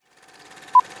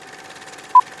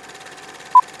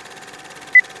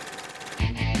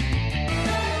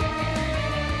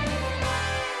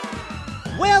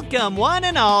Welcome, one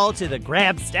and all, to the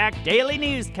Grabstack Daily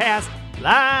Newscast,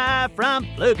 live from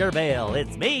Pflugerville.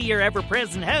 It's me, your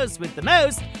ever-present host with the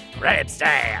most,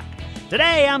 Grabstack.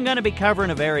 Today, I'm going to be covering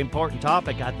a very important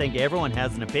topic I think everyone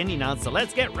has an opinion on, so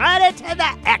let's get right into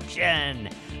the action.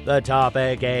 The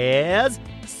topic is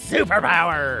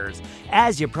superpowers.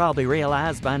 As you probably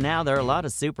realized by now, there are a lot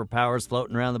of superpowers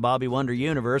floating around the Bobby Wonder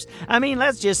universe. I mean,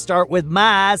 let's just start with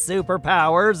my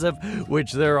superpowers, of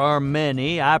which there are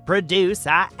many. I produce,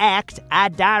 I act, I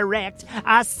direct,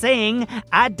 I sing,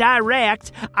 I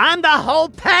direct. I'm the whole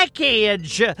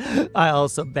package. I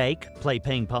also bake, play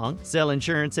ping pong, sell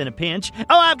insurance in a pinch.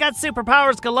 Oh, I've got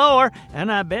superpowers galore, and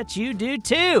I bet you do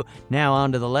too. Now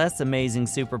on to the less amazing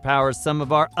superpowers some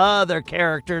of our other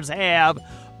characters have.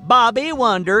 Bobby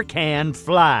Wonder can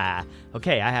fly.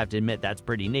 Okay, I have to admit that's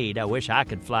pretty neat. I wish I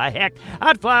could fly. Heck,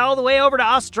 I'd fly all the way over to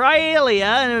Australia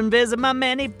and visit my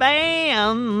many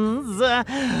fans.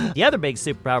 The other big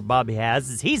superpower Bobby has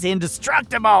is he's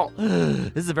indestructible.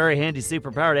 This is a very handy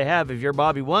superpower to have if you're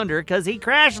Bobby Wonder, because he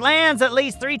crash lands at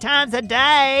least 3 times a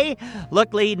day.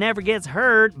 Luckily, he never gets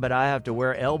hurt, but I have to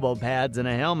wear elbow pads and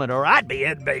a helmet or I'd be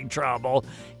in big trouble.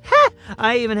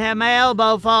 I even had my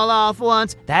elbow fall off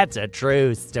once. That's a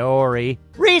true story.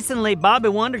 Recently, Bobby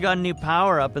Wonder got a new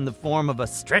power-up in the form of a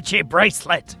stretchy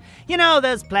bracelet. You know,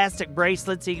 those plastic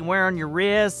bracelets you can wear on your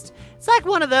wrist? It's like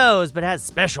one of those, but has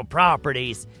special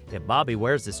properties. If Bobby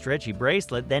wears a stretchy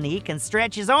bracelet, then he can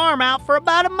stretch his arm out for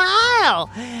about a mile.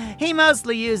 He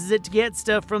mostly uses it to get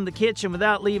stuff from the kitchen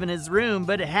without leaving his room,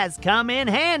 but it has come in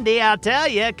handy, I'll tell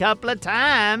you, a couple of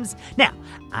times. Now,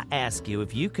 I ask you,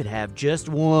 if you could have just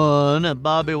one of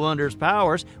Bobby Wonder's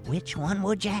powers, which one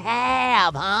would you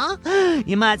have, huh?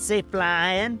 You might say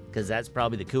flying, because that's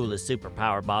probably the coolest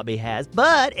superpower Bobby has.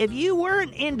 But if you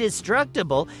weren't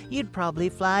indestructible, you'd probably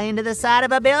fly into the side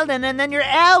of a building and then your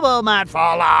elbow might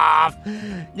fall off.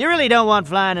 You really don't want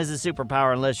flying as a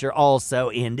superpower unless you're also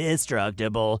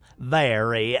indestructible.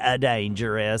 Very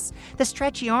dangerous. The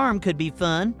stretchy arm could be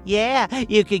fun. Yeah,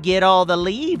 you could get all the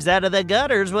leaves out of the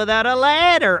gutters without a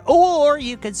ladder. Or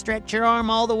you could stretch your arm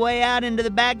all the way out into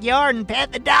the backyard and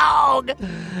pet the dog.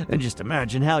 And just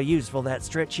imagine how useful that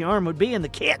stretchy arm would be in the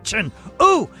kitchen.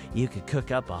 Ooh, you could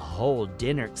cook up a whole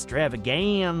dinner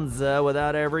extravaganza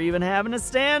without ever even having to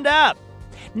stand up.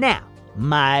 Now,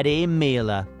 Mighty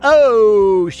Mila.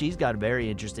 Oh, she's got a very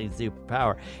interesting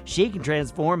superpower. She can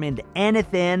transform into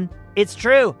anything. It's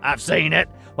true. I've seen it.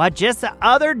 Why, just the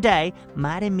other day,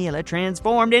 Mighty Mila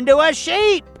transformed into a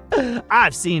sheep.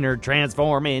 I've seen her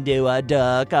transform into a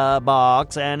duck, a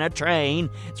box, and a train.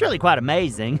 It's really quite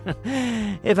amazing.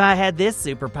 If I had this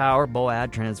superpower, boy,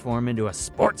 I'd transform into a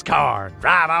sports car,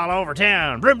 drive all over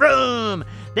town, vroom, vroom.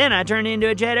 Then I'd turn into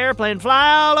a jet airplane,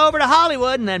 fly all over to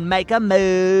Hollywood, and then make a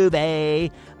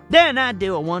movie. Then I'd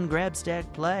do a one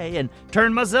Grabstack play and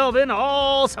turn myself into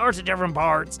all sorts of different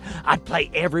parts. I'd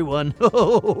play everyone.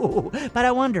 But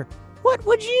I wonder, what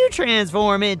would you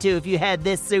transform into if you had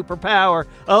this superpower?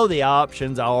 Oh, the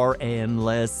options are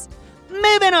endless.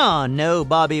 Moving on, no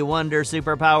Bobby Wonder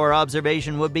superpower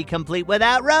observation would be complete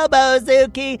without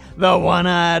Robozuki, the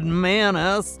one-eyed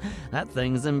menace. That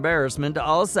thing's embarrassment to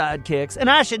all sidekicks, and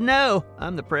I should know.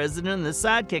 I'm the president of the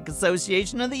Sidekick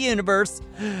Association of the Universe.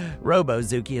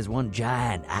 Robozuki is one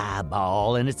giant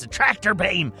eyeball, and it's a tractor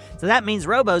beam. So that means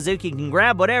Robozuki can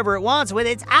grab whatever it wants with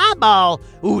its eyeball.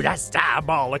 Ooh, that's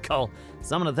diabolical.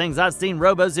 Some of the things I've seen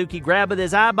Robozuki grab with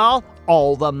his eyeball: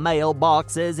 all the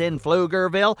mailboxes in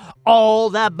Pflugerville, all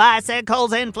the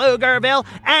bicycles in Pflugerville,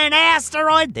 an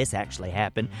asteroid, this actually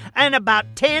happened, and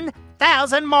about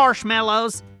 10,000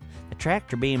 marshmallows. The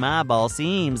tractor beam eyeball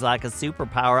seems like a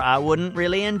superpower I wouldn't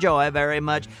really enjoy very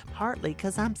much, partly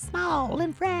because I'm small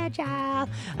and fragile.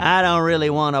 I don't really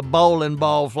want a bowling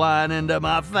ball flying into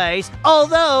my face,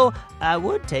 although I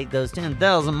would take those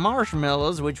 10,000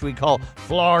 marshmallows, which we call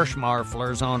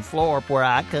florschmarflers on Florp, where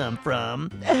I come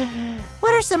from.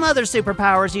 What are some other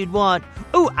superpowers you'd want?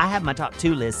 Ooh, I have my top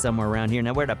 2 list somewhere around here.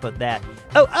 Now, where'd I put that?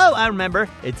 Oh, I remember.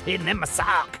 It's hidden in my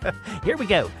sock. Here we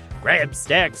go.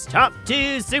 Grabstack's top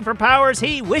 2 superpowers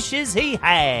he wishes he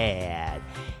had.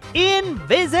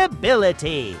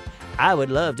 Invisibility. I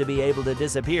would love to be able to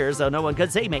disappear so no one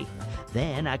could see me.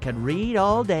 Then I could read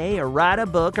all day or write a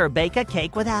book or bake a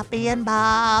cake without being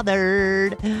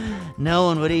bothered. No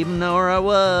one would even know where I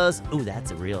was. Ooh, that's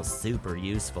a real super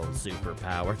useful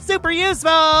superpower. Super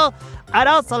useful! I'd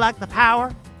also like the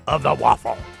power of the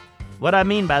waffle. What I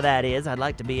mean by that is I'd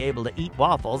like to be able to eat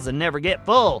waffles and never get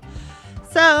full.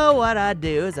 So what I'd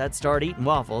do is I'd start eating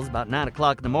waffles about 9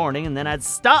 o'clock in the morning, and then I'd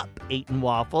stop eating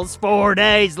waffles 4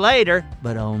 days later,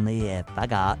 but only if I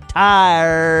got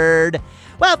tired.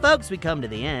 Well, folks, we come to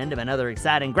the end of another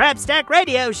exciting Grabstack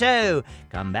radio show.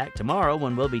 Come back tomorrow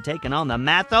when we'll be taking on the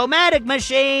Math-O-Matic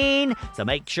machine. So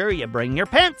make sure you bring your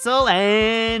pencil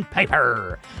and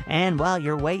paper. And while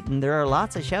you're waiting, there are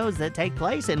lots of shows that take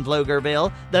place in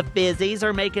Pflugerville. The Fizzies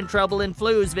are making trouble in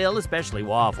Fluesville, especially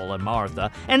Waffle and Martha.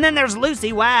 And then there's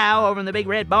Lucy Wow over in the Big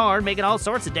Red Barn making all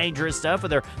sorts of dangerous stuff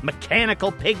with her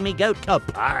mechanical pygmy goat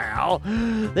kapow.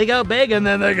 They go big and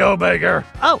then they go bigger.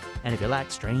 Oh, and if you like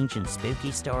strange and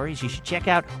spooky stories, you should check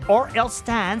out R.L.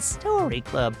 Stein's Story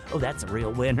Club. Oh, that's a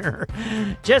real winner.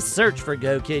 Just search for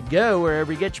Go Kid Go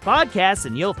wherever you get your podcasts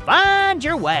and you'll find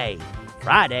your way.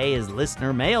 Friday is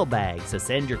listener mailbag, so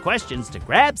send your questions to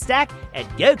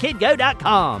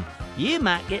grabstack@gokidgo.com. You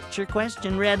might get your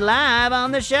question read live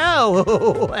on the show.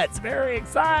 Oh, that's very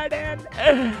exciting.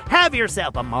 Have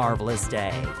yourself a marvelous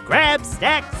day.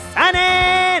 Grabstack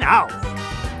signing off.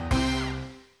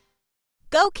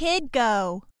 Go Kid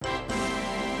Go!